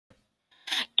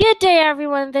day,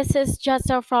 everyone. This is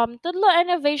Jessa from Tudlo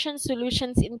Innovation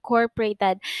Solutions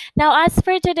Incorporated. Now, as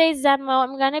for today's demo,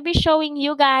 I'm gonna be showing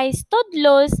you guys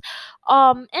Tudlo's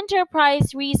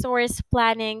enterprise resource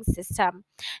planning system.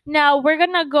 Now, we're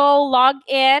gonna go log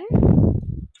in.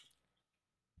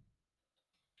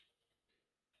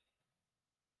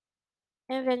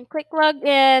 And then click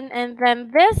login, and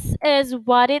then this is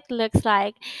what it looks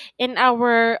like in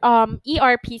our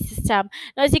ERP system.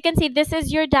 Now, as you can see, this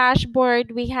is your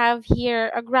dashboard. We have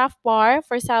here a graph bar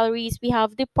for salaries. We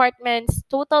have departments,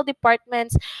 total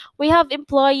departments. We have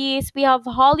employees. We have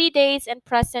holidays and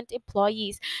present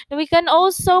employees. Now, we can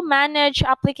also manage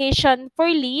application for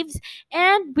leaves,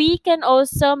 and we can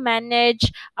also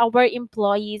manage our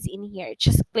employees in here.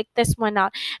 Just click this one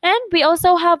out. And we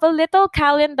also have a little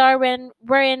calendar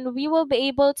wherein we will be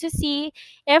able to see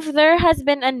if there has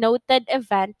been a noted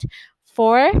event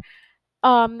for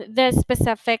the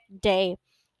specific day.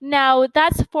 Now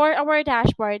that's for our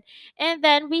dashboard. And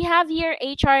then we have here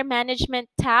HR management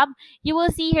tab. You will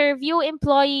see here view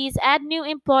employees, add new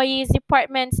employees,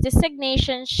 departments,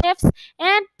 designation, shifts,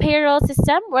 and payroll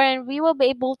system wherein we will be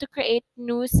able to create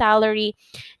new salary.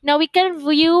 Now we can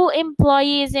view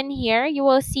employees in here. You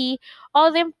will see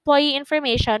all the employee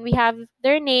information. We have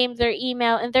their name, their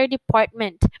email, and their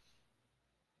department.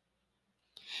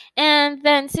 And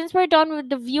then since we're done with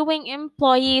the viewing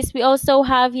employees, we also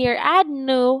have here add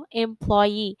new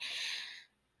employee.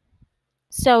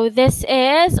 So this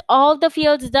is all the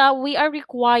fields that we are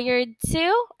required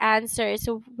to answer.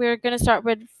 So we're going to start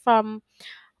with from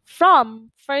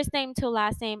first name to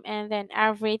last name and then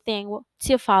everything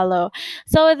to follow.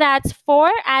 So that's for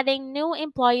adding new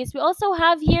employees. We also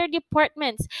have here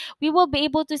departments. We will be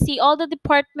able to see all the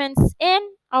departments in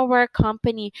our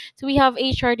company. So we have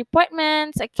HR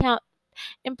departments, account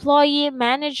employee,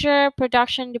 manager,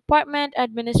 production department,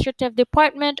 administrative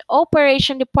department,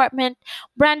 operation department,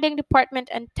 branding department,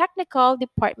 and technical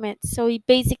department. So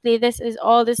basically, this is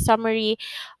all the summary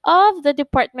of the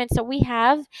departments that we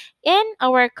have in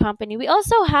our company. We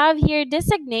also have here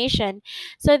designation.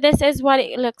 So this is what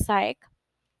it looks like.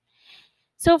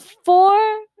 So for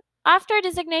after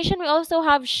designation, we also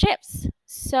have shifts.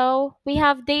 So we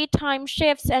have daytime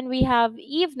shifts and we have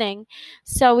evening.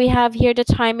 So we have here the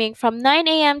timing from 9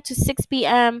 a.m. to 6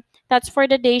 p.m. That's for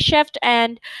the day shift,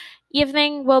 and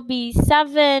evening will be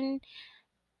 7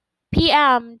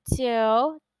 p.m.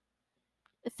 to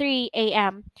 3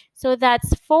 a.m. So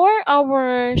that's for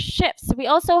our shifts. We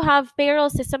also have payroll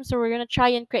system, so we're going to try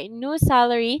and create new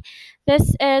salary.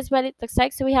 This is what it looks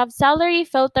like. So we have salary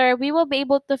filter. We will be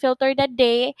able to filter the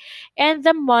day and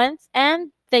the month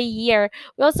and the year.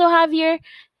 We also have here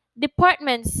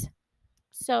departments.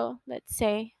 So let's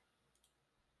say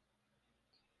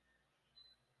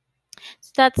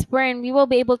so that's when we will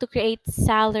be able to create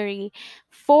salary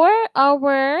for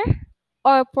our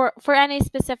or for any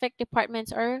specific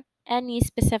departments or any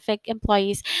specific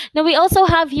employees. Now we also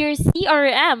have here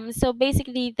CRM. So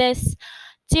basically this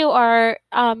two are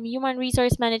human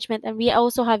resource management, and we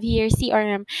also have here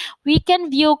CRM. We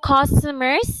can view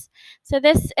customers. So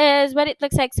this is what it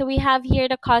looks like. So we have here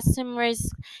the customers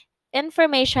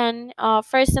information,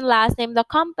 first and last name, the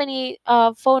company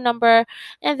phone number,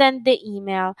 and then the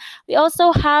email. We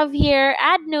also have here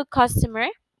add new customer.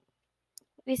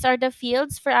 These are the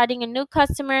fields for adding a new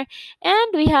customer, and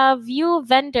we have view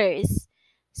vendors.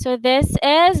 So this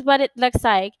is what it looks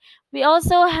like. We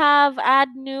also have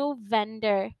add new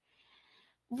vendor.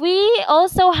 We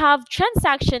also have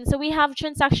transactions. So we have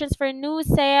transactions for new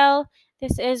sale.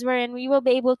 This is wherein we will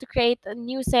be able to create a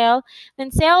new sale.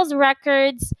 Then sales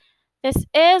records. This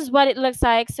is what it looks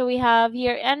like. So we have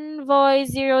here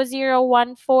invoice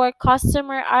 0014,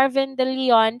 customer Arvin de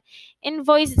Leon,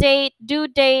 invoice date, due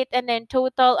date, and then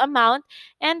total amount.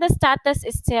 And the status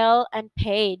is still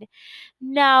unpaid.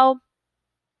 Now,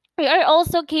 we are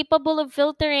also capable of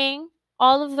filtering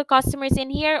all of the customers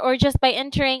in here or just by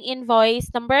entering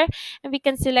invoice number, and we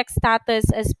can select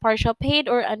status as partial paid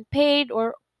or unpaid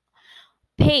or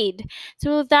paid.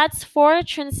 So that's for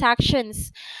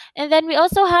transactions. And then we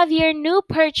also have here new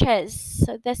purchase.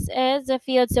 So this is the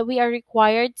fields that we are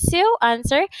required to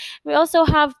answer. We also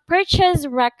have purchase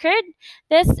record.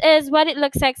 This is what it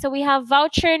looks like. So we have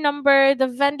voucher number, the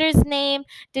vendor's name,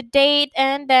 the date,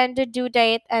 and then the due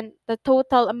date and the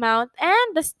total amount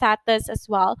and the status as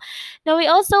well. Now we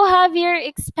also have here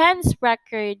expense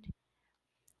record.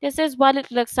 This is what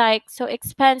it looks like. So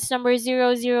expense number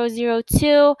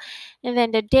 0002, and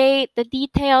then the date, the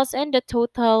details, and the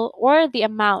total or the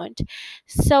amount.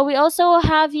 So we also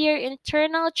have here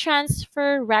internal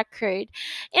transfer record.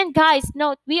 And guys,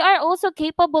 note, we are also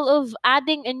capable of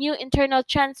adding a new internal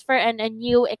transfer and a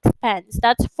new expense.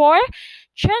 That's for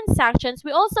transactions.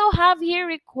 We also have here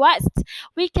requests.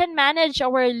 We can manage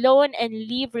our loan and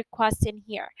leave requests in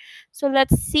here. So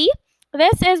let's see.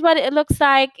 This is what it looks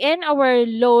like in our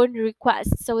loan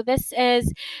request. So this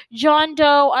is John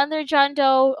Doe, under John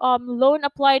Doe, loan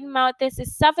applied amount. This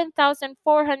is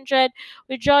 7,400.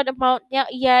 Withdrawn amount not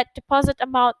yet, deposit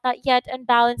amount not yet, and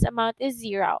balance amount is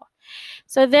 0.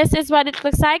 So this is what it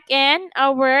looks like in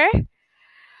our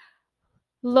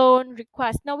loan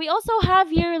request. Now we also have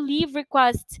here leave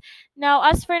requests. Now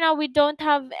as for now, we don't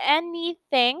have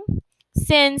anything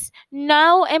since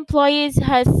no employees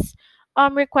has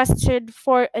requested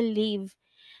for a leave.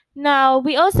 Now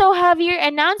we also have here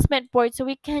announcement board, so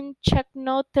we can check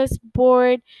notice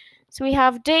board. So we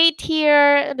have date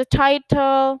here, the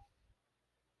title.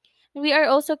 We are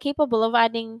also capable of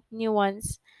adding new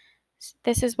ones.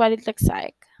 This is what it looks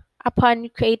like upon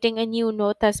creating a new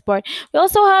notice board. We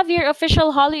also have here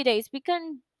official holidays. We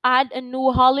can add a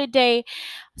new holiday.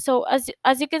 So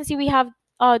as you can see, we have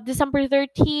December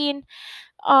 13,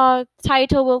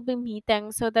 title will be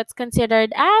meeting, so that's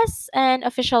considered as an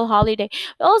official holiday.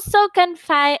 We also can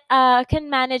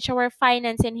manage our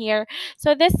finance in here.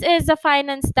 So this is a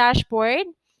finance dashboard.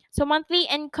 So monthly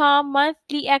income,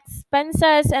 monthly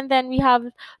expenses, and then we have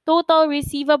total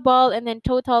receivable and then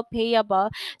total payable.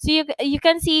 So you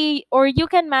can see, or you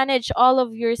can manage all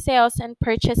of your sales and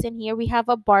purchase in here. We have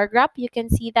a bar graph. You can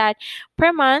see that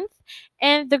per month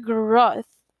and the growth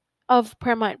of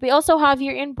per month. We also have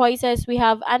your invoices. We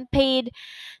have unpaid,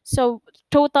 so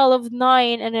total of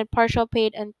 9, and then partial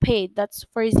paid and paid. That's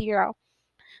for 0.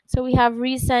 So we have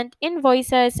recent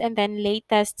invoices and then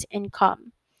latest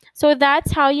income. So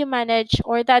that's how you manage,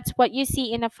 or that's what you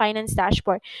see in a finance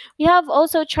dashboard. We have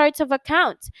also charts of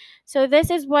accounts. So this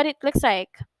is what it looks like.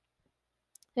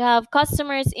 We have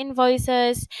customers,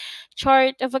 invoices,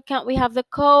 chart of account. We have the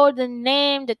code, the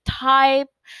name, the type,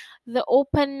 the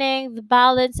opening, the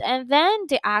balance, and then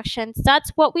the actions.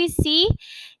 That's what we see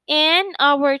in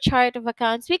our chart of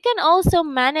accounts. We can also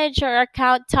manage our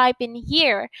account type in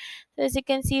here. So as you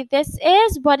can see, this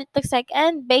is what it looks like.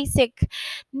 And basic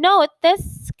note,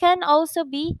 this can also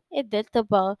be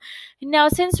editable. Now,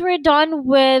 since we're done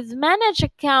with manage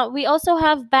account, we also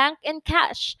have bank and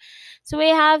cash. So we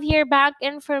have here bank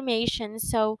information.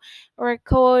 So our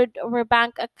code, our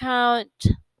bank account,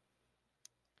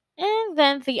 and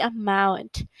then the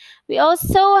amount. We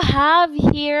also have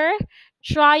here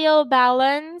trial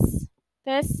balance.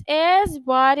 This is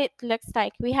what it looks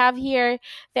like. We have here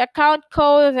the account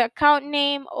code, the account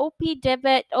name, OP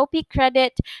debit, OP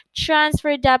credit,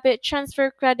 transfer debit,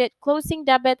 transfer credit, closing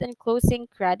debit, and closing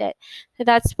credit. So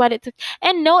that's what it.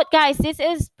 And note, guys, this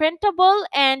is printable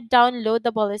and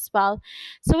downloadable as well.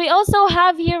 So we also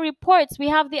have here reports. We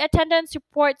have the attendance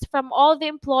reports from all the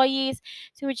employees.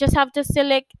 So we just have to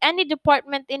select any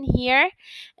department in here,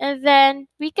 and then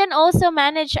we can also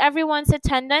manage everyone's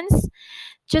attendance.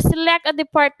 Just select a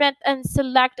department and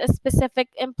select a specific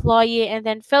employee, and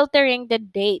then filtering the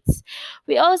dates.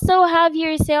 We also have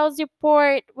here sales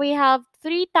report. We have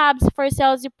 3 tabs for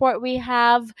sales report. We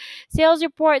have sales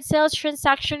report, sales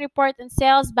transaction report, and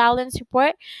sales balance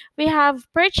report. We have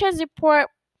purchase report,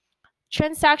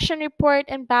 transaction report,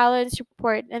 and balance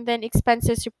report, and then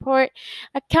expenses report,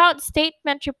 account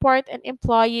statement report, and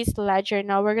employees ledger.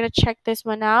 Now we're going to check this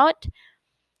one out.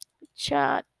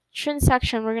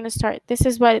 Transaction, we're going to start. This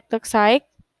is what it looks like.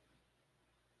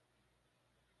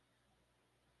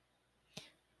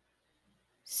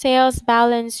 Sales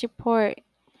balance report.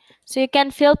 So you can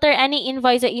filter any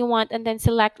invoice that you want and then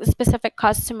select a specific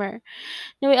customer.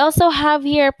 Now we also have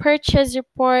here purchase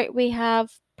report. We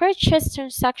have purchase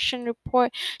transaction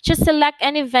report. Just select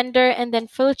any vendor and then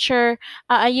filter.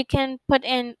 You can put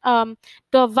in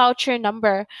the voucher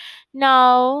number.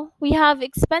 Now we have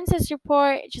expenses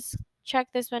report. Just check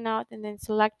this one out and then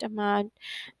select amount.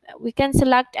 We can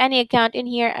select any account in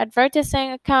here,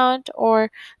 advertising account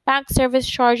or bank service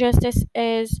charges. This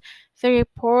is the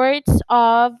reports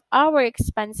of our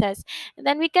expenses. And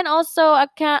then we can also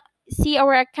see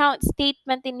our account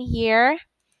statement in here.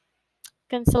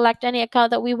 Can select any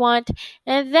account that we want.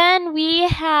 And then we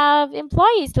have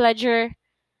employees ledger.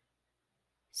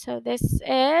 So this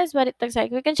is what it looks like.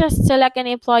 We can just select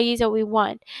any employees that we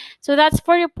want. So that's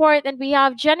for report. And we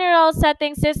have general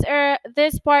settings.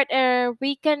 This part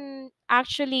we can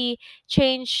actually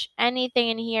change anything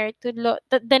in here.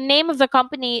 The name of the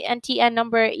company, NTN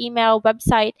number, email,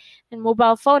 website, and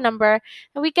mobile phone number.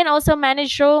 And we can also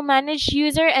manage role, manage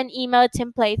user, and email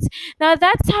templates. Now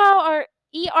that's how our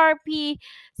ERP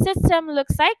system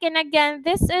looks like. And again,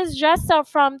 this is just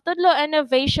from Tudlo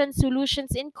Innovation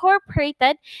Solutions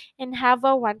Incorporated. And have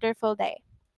a wonderful day.